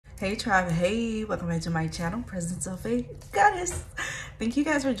Hey tribe, hey, welcome back to my channel, Presence of a Goddess. Thank you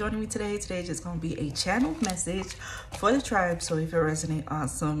guys for joining me today. Today is just going to be a channel message for the tribe. So if it resonates,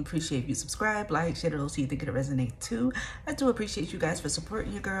 awesome. Appreciate if you subscribe, like, share those who you think it'll resonate too. I do appreciate you guys for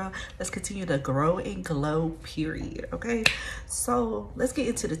supporting your girl. Let's continue to grow and glow, period. Okay, so let's get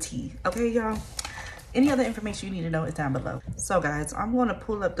into the tea. Okay, y'all. Any other information you need to know is down below. So guys, I'm going to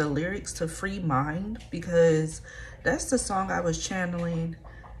pull up the lyrics to Free Mind because that's the song I was channeling.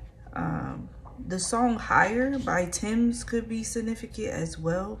 The song Higher by Tim's could be significant as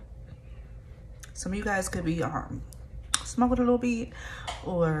well. Some of you guys could be smoking a little bit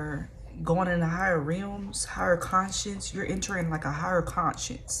or going into higher realms, higher conscience. You're entering like a higher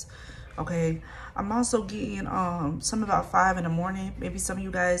conscience. Okay, I'm also getting some about 5 in the morning. Maybe some of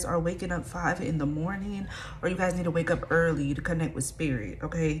you guys are waking up 5 in the morning, or you guys need to wake up early to connect with spirit,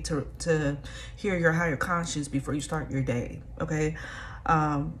 okay, to hear your higher conscience before you start your day. Okay,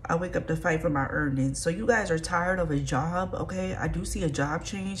 I wake up to fight for my earnings. So you guys are tired of a job. Okay, I do see a job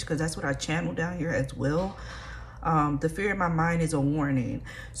change because that's what I channel down here as well. The fear in my mind is a warning.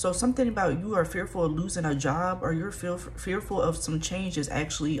 So something about you are fearful of losing a job, or you're fearful of some change is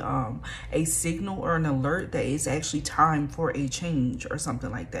actually a signal or an alert that it's actually time for a change or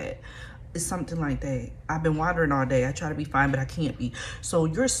something like that. It's something like that. I've been wandering all day. I try to be fine, but I can't be. So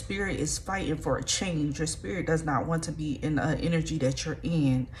your spirit is fighting for a change. Your spirit does not want to be in the energy that you're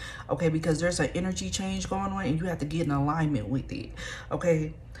in, okay? Because there's an energy change going on and you have to get in alignment with it,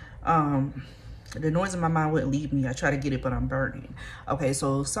 okay? The noise in my mind wouldn't leave me. I try to get it, but I'm burning. Okay,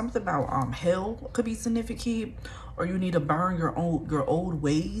 so something about hell could be significant, or you need to burn your old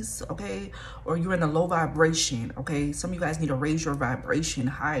ways, okay? Or you're in a low vibration, okay? Some of you guys need to raise your vibration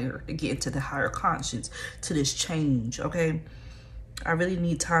higher to get into the higher conscience, to this change, okay? I really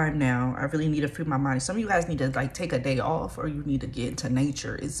need time now. I really need to free my mind. Some of you guys need to like take a day off, or you need to get into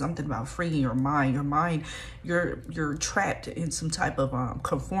nature. It's something about freeing your mind. Your mind, you're trapped in some type of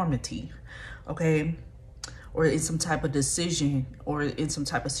conformity, okay? Or in some type of decision, or in some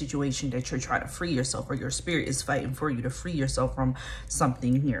type of situation that you're trying to free yourself, or your spirit is fighting for you to free yourself from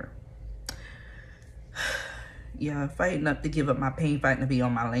something here. Yeah, fighting up to give up my pain, fighting to be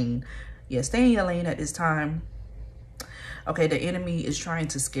on my lane. Yeah, stay in your lane at this time. Okay, the enemy is trying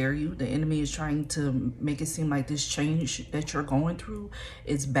to scare you. The enemy is trying to make it seem like this change that you're going through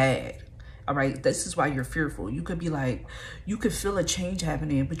is bad. All right, this is why you're fearful. You could be like, you could feel a change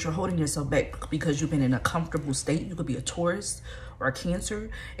happening, but you're holding yourself back because you've been in a comfortable state. You could be a Taurus or a Cancer,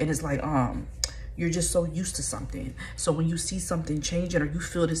 and it's like, you're just so used to something. So when you see something changing, or you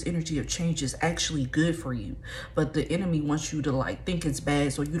feel this energy of change, is actually good for you. But the enemy wants you to like think it's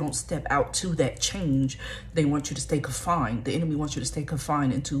bad, so you don't step out to that change. They want you to stay confined. The enemy wants you to stay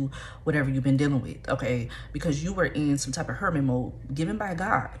confined into whatever you've been dealing with, okay? Because you were in some type of hermit mode given by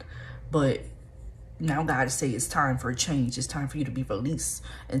God. But now God is saying it's time for a change. It's time for you to be released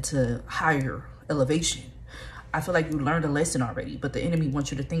into higher elevation. I feel like you learned a lesson already, but the enemy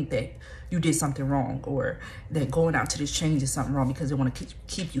wants you to think that you did something wrong, or that going out to this change is something wrong, because they want to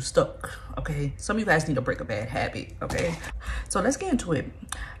keep you stuck, okay? Some of you guys need to break a bad habit, okay? So let's get into it.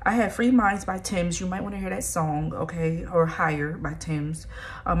 I have Free Minds by Tim's. You might want to hear that song, okay? Or Higher by Tim's.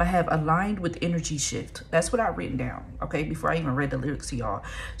 I have Aligned with Energy Shift. That's what I've written down, okay? Before I even read the lyrics to y'all.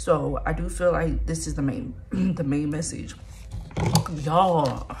 So I do feel like this is the main message.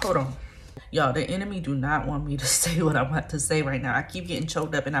 Y'all, hold on. Y'all, the enemy do not want me to say what I'm about to say right now. I keep getting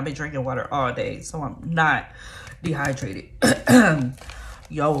choked up, and I've been drinking water all day, so I'm not dehydrated.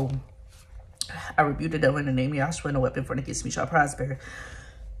 Yo, I rebuke the devil in the name of Yahshua. No weapon formed against me shall prosper.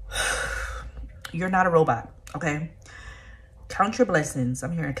 You're not a robot, okay? Count your blessings.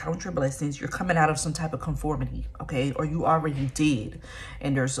 I'm hearing count your blessings. You're coming out of some type of conformity, okay? Or you already did,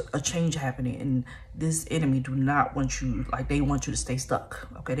 and there's a change happening, and this enemy do not want you, like, they want you to stay stuck,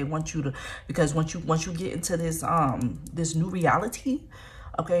 okay? They want you to, because once you get into this this new reality,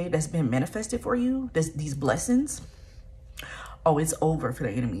 okay, that's been manifested for you, these blessings, oh, it's over for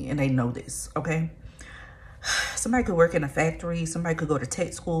the enemy, and they know this, okay? Somebody could work in a factory, somebody could go to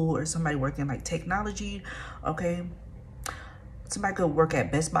tech school, or somebody working like technology, okay? Somebody could work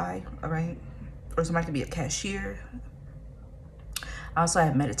at Best Buy, all right? Or somebody could be a cashier. I also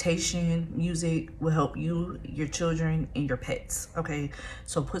have meditation. Music will help you, your children, and your pets, okay?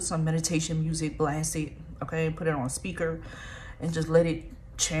 So put some meditation music, blast it, okay? Put it on speaker and just let it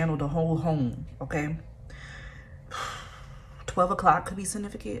channel the whole home, okay? 12 o'clock could be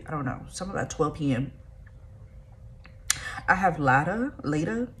significant. I don't know. Something about 12 p.m. I have Lada.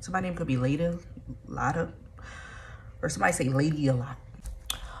 Somebody's name could be Lada. Or somebody say lady a lot.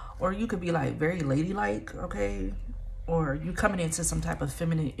 Or you could be like very ladylike, okay? or you coming into some type of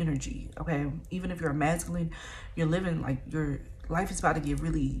feminine energy, okay? Even if you're a masculine, you're living like your life is about to get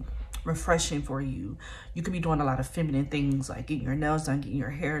really refreshing for you. You could be doing a lot of feminine things, like getting your nails done, getting your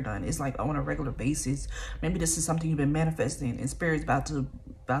hair done. It's like on a regular basis. Maybe this is something you've been manifesting, and Spirit's about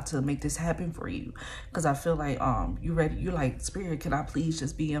to make this happen for you. Because I feel like you ready. You're like, Spirit, can I please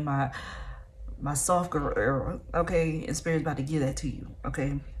just be in my soft girl era, okay? And Spirit's about to give that to you,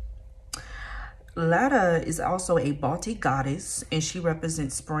 okay? Lada is also a Baltic goddess, and she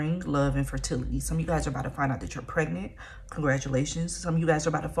represents spring, love, and fertility. Some of you guys are about to find out that you're pregnant. Congratulations. Some of you guys are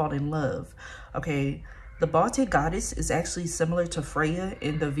about to fall in love, okay? The Baltic goddess is actually similar to Freya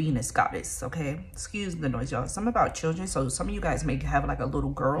and the Venus goddess, okay? Excuse the noise, y'all. Something about children. So some of you guys may have like a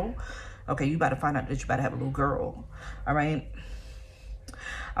little girl, okay? You about to find out that you about to have a little girl, all right?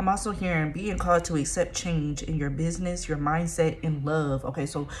 I'm also hearing being called to accept change in your business, your mindset, and love. Okay,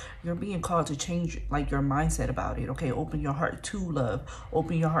 so you're being called to change like your mindset about it. Okay, open your heart to love.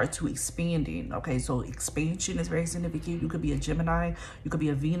 Open your heart to expanding. Okay, so expansion is very significant. You could be a Gemini. You could be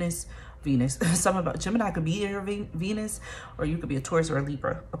a Venus. Something about Gemini could be your Venus, or you could be a Taurus or a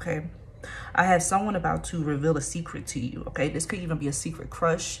Libra. Okay. I have someone about to reveal a secret to you, okay? This could even be a secret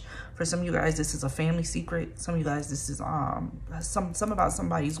crush. For some of you guys, this is a family secret. Some of you guys, this is some about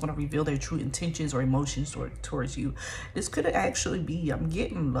somebody who's going to reveal their true intentions or emotions towards you. This could actually be, I'm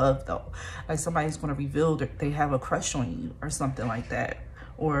getting love though. Like somebody's going to reveal that they have a crush on you or something like that.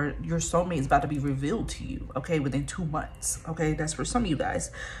 Or your soulmate is about to be revealed to you, okay, within 2 months, okay? That's for some of you guys.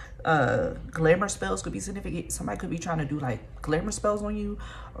 Glamour spells could be significant. Somebody could be trying to do like glamour spells on you,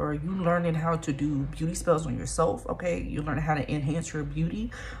 or you learning how to do beauty spells on yourself, okay? You learning how to enhance your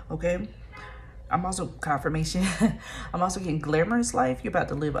beauty, okay? I'm also confirmation. I'm also getting glamorous life. You're about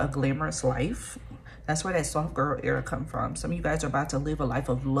to live a glamorous life. That's where that soft girl era come from. Some of you guys are about to live a life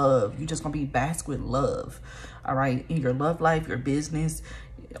of love. You're just gonna be bask with love, all right? In your love life, your business,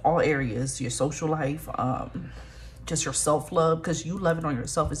 all areas, your social life, just your self-love, because you loving on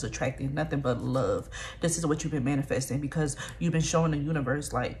yourself is attracting nothing but love. This is what you've been manifesting, because you've been showing the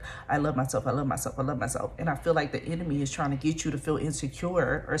universe like, I love myself, I love myself, I love myself. And I feel like the enemy is trying to get you to feel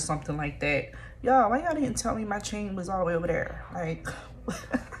insecure or something like that. Y'all, why y'all didn't tell me my chain was all the way over there? Like,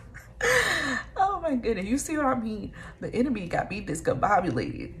 oh my goodness, you see what I mean? The enemy got me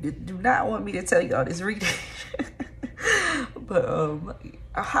discombobulated. They do not want me to tell y'all this reading. But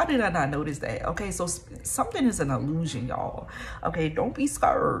how did I not notice that? Okay, so something is an illusion, y'all. Okay, don't be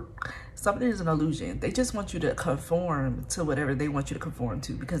scared. Something is an illusion. They just want you to conform to whatever they want you to conform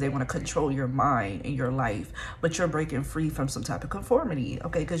to, because they want to control your mind and your life. But you're breaking free from some type of conformity,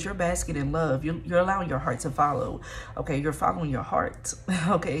 okay? Because you're basking in love. You're allowing your heart to follow, okay? You're following your heart,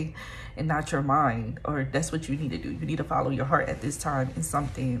 okay? And not your mind, or that's what you need to do. You need to follow your heart at this time in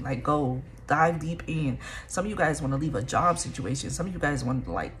something, like go dive deep in. Some of you guys want to leave a job situation. Some of you guys want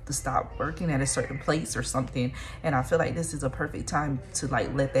to like to stop working at a certain place or something. And I feel like this is a perfect time to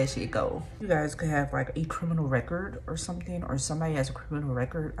like let that shit go. You guys could have like a criminal record or something, or somebody has a criminal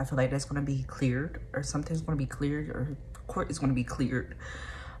record. I feel like that's going to be cleared, or something's going to be cleared, or court is going to be cleared,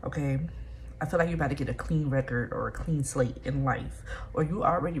 okay? I feel like you're about to get a clean record or a clean slate in life, or you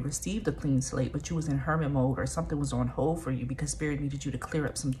already received a clean slate, but you was in hermit mode, or something was on hold for you because Spirit needed you to clear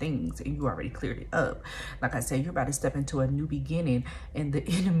up some things, and you already cleared it up. Like I said, you're about to step into a new beginning, and the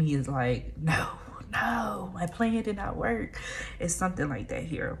enemy is like, no, my plan did not work. It's something like that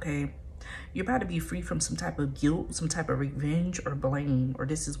here, okay? You're about to be free from some type of guilt, some type of revenge or blame, or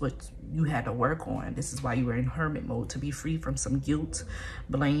this is what you had to work on. This is why you were in hermit mode, to be free from some guilt,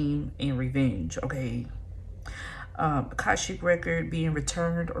 blame, and revenge, okay? Akashic record being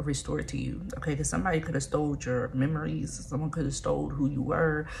returned or restored to you, okay? Because somebody could have stole your memories. Someone could have stole who you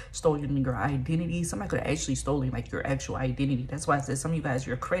were, stolen your identity. Somebody could have actually stolen like your actual identity. That's why I said some of you guys,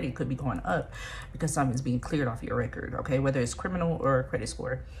 your credit could be going up because something's being cleared off your record, okay? Whether it's criminal or a credit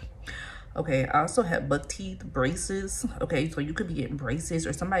score. Okay, I also have buck teeth, braces. Okay, so you could be getting braces,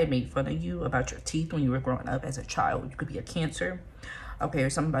 or somebody made fun of you about your teeth when you were growing up as a child. You could be a Cancer. Okay, or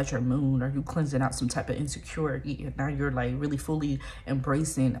something about your moon, or you cleansing out some type of insecurity, and now you're like really fully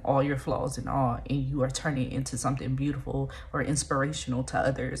embracing all your flaws and all, and you are turning it into something beautiful or inspirational to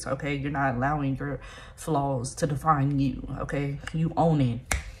others. Okay, you're not allowing your flaws to define you. Okay, you own it.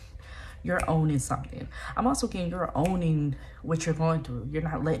 You're owning something. I'm also getting you're owning what you're going through. You're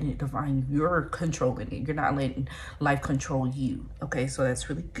not letting it define you. You're controlling it. You're not letting life control you. Okay, so that's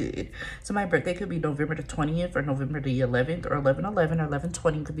really good. So my birthday could be November the 20th or November the 11th, or 11/11 or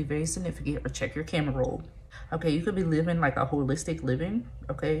 11/20 could be very significant, or check your camera roll. Okay, you could be living like a holistic living,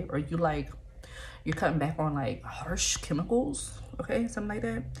 okay? Or you're cutting back on like harsh chemicals, okay? Something like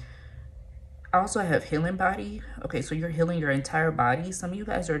that. I also have healing body. Okay, so you're healing your entire body. Some of you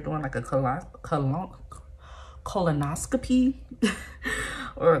guys are doing like a colonoscopy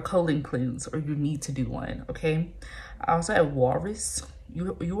or a colon cleanse, or you need to do one. Okay, I also have walrus.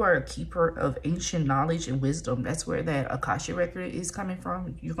 You are a keeper of ancient knowledge and wisdom. That's where that Akasha record is coming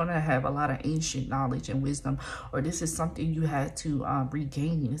from. You're gonna have a lot of ancient knowledge and wisdom, or this is something you had to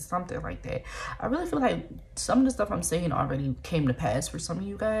regain, something like that. I really feel like some of the stuff I'm saying already came to pass for some of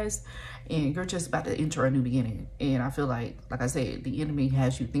you guys, and you're just about to enter a new beginning. And I feel like I said, the enemy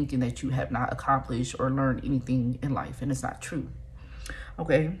has you thinking that you have not accomplished or learned anything in life, and it's not true.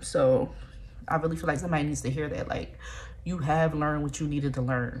 Okay, so I really feel like somebody needs to hear that. Like, you have learned what you needed to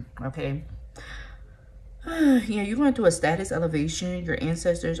learn. Okay. Yeah, you're going through a status elevation. Your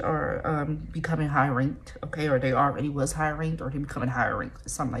ancestors are becoming high ranked. Okay, or they already was high ranked, or they're becoming higher ranked,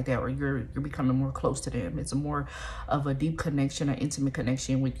 something like that, or you're becoming more close to them. It's a more of a deep connection, an intimate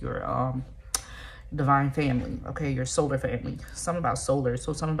connection with your divine family. Okay, your solar family. Something about solar.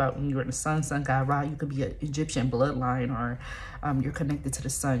 So something about when you're in the sun god Ra. You could be an Egyptian bloodline, or you're connected to the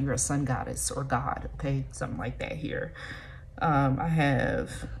sun. You're a sun goddess or god. Okay, something like that here. I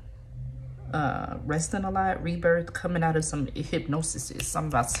have resting a lot, rebirth, coming out of some hypnosis.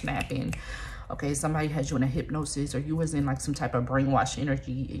 Something about snapping. Okay, somebody had you in a hypnosis, or you was in like some type of brainwash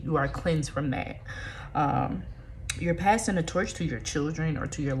energy. You are cleansed from that. You're passing a torch to your children or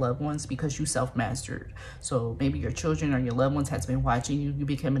to your loved ones because you self-mastered. So maybe your children or your loved ones has been watching you. You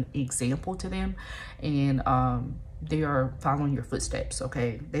become an example to them, and they are following your footsteps.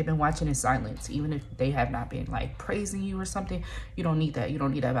 Okay, they've been watching in silence, even if they have not been like praising you or something. You don't need that. You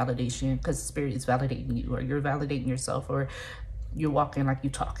don't need that validation, because the spirit is validating you, or you're validating yourself, or you're walking like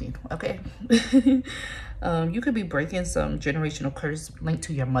you're talking. Okay. You could be breaking some generational curse linked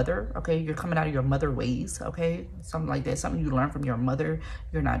to your mother. Okay, you're coming out of your mother ways. Okay, something like that, something you learned from your mother.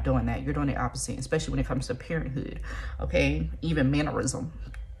 You're not doing that. You're doing the opposite, especially when it comes to parenthood. Okay, even mannerism.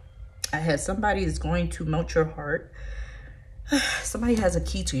 I had somebody is going to melt your heart. Somebody has a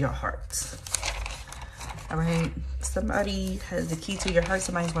key to your heart. All right, somebody has the key to your heart.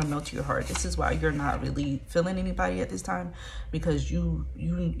 Somebody's going to melt your heart. This is why you're not really feeling anybody at this time, because you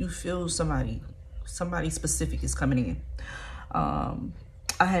feel somebody specific is coming in. I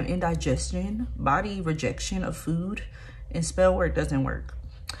have indigestion, body rejection of food, and spell work doesn't work.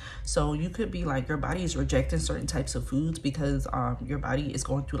 So you could be like, your body is rejecting certain types of foods because your body is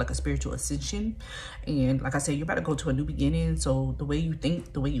going through like a spiritual ascension. And like I said, you're about to go to a new beginning. So the way you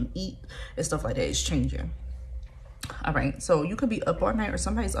think, the way you eat, and stuff like that is changing. All right, so you could be up all night, or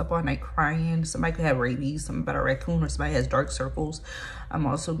somebody's up all night crying. Somebody could have rabies, something about a raccoon, or somebody has dark circles. I'm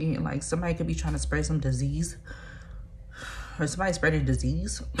also getting like somebody could be trying to spread some disease, or somebody spreading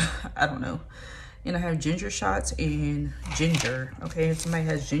disease. I don't know. And I have ginger shots and ginger. Okay, if somebody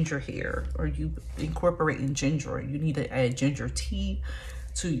has ginger hair, or you incorporating ginger, you need to add ginger tea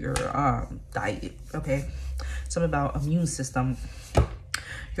to your diet. Okay, something about immune system.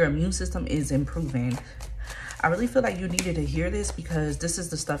 Your immune system is improving. I really feel like you needed to hear this, because this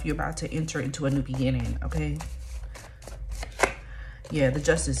is the stuff you're about to enter into a new beginning. Okay, yeah, the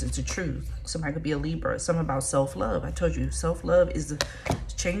justice is the truth. Somebody could be a Libra. Something about self-love. I told you, self-love is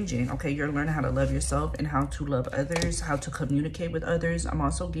changing. Okay, you're learning how to love yourself and how to love others, how to communicate with others. I'm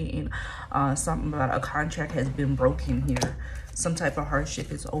also getting something about a contract has been broken here. Some type of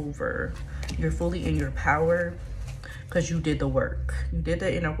hardship is over. You're fully in your power, because you did the work. You did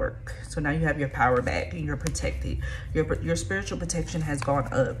the inner work. So now you have your power back, and you're protected. Your spiritual protection has gone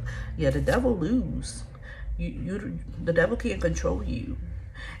up. Yeah, the devil lose. The devil can't control you.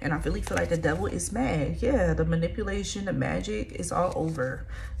 And I really feel like the devil is mad. Yeah, the manipulation, the magic is all over.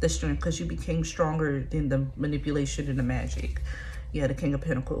 The strength, because you became stronger than the manipulation and the magic. Yeah, the King of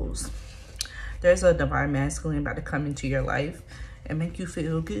Pentacles. There's a divine masculine about to come into your life and make you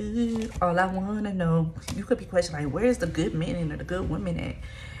feel good. All I want to know, you could be questioning, like, where's the good men and the good women at?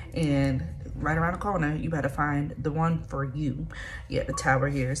 And right around the corner, you better find the one for you. Yeah, the Tower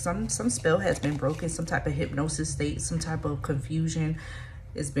here. Some spell has been broken. Some type of hypnosis state, some type of confusion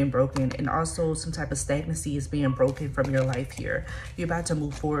has been broken, and also some type of stagnancy is being broken from your life here. You're about to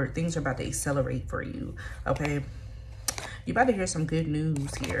move forward. Things are about to accelerate for you. Okay, you're about to hear some good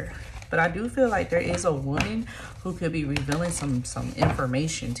news here. But I do feel like there is a woman who could be revealing some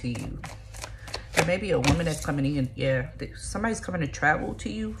information to you. There may be a woman that's coming in. Yeah, somebody's coming to travel to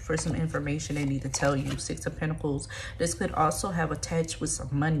you for some information they need to tell you. Six of Pentacles. This could also have attached with some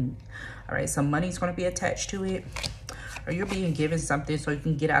money. All right, some money's going to be attached to it. Or you're being given something so you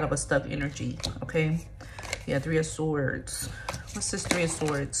can get out of a stuck energy. Okay. Yeah, Three of Swords. What's this Three of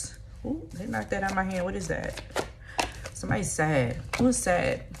Swords? Ooh, they knocked that out of my hand. What is that? Somebody's sad. Who is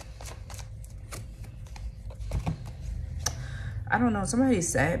sad? I don't know, somebody's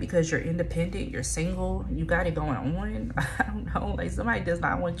sad because you're independent, you're single, you got it going on. I don't know, like somebody does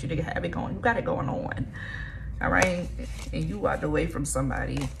not want you to have it going. You got it going on. All right, and you walked away from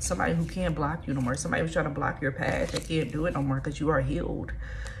somebody who can't block you no more. Somebody was trying to block your path. They can't do it no more because you are healed.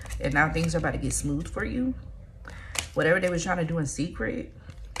 And now things are about to get smooth for you. Whatever they was trying to do in secret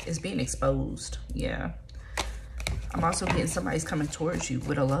is being exposed. Yeah. I'm also getting somebody's coming towards you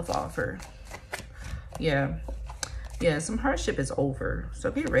with a love offer. Yeah. Yeah, some hardship is over.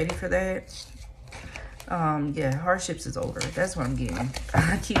 So get ready for that. Yeah, hardships is over. That's what I'm getting.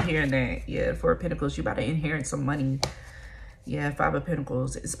 I keep hearing that. Yeah, Four of Pentacles, you about to inherit some money. Yeah, Five of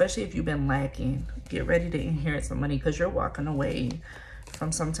Pentacles, especially if you've been lacking. Get ready to inherit some money because you're walking away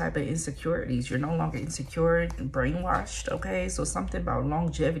from some type of insecurities. You're no longer insecure and brainwashed, okay? So something about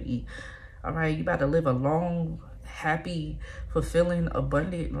longevity, all right? You about to live a long, happy, fulfilling,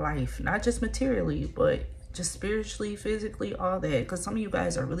 abundant life. Not just materially, but just spiritually, physically, all that. Because some of you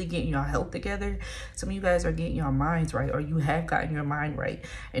guys are really getting your health together. Some of you guys are getting your minds right, or you have gotten your mind right.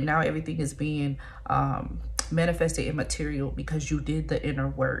 And now everything is being manifested in material because you did the inner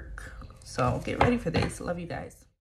work. So get ready for this. Love you guys.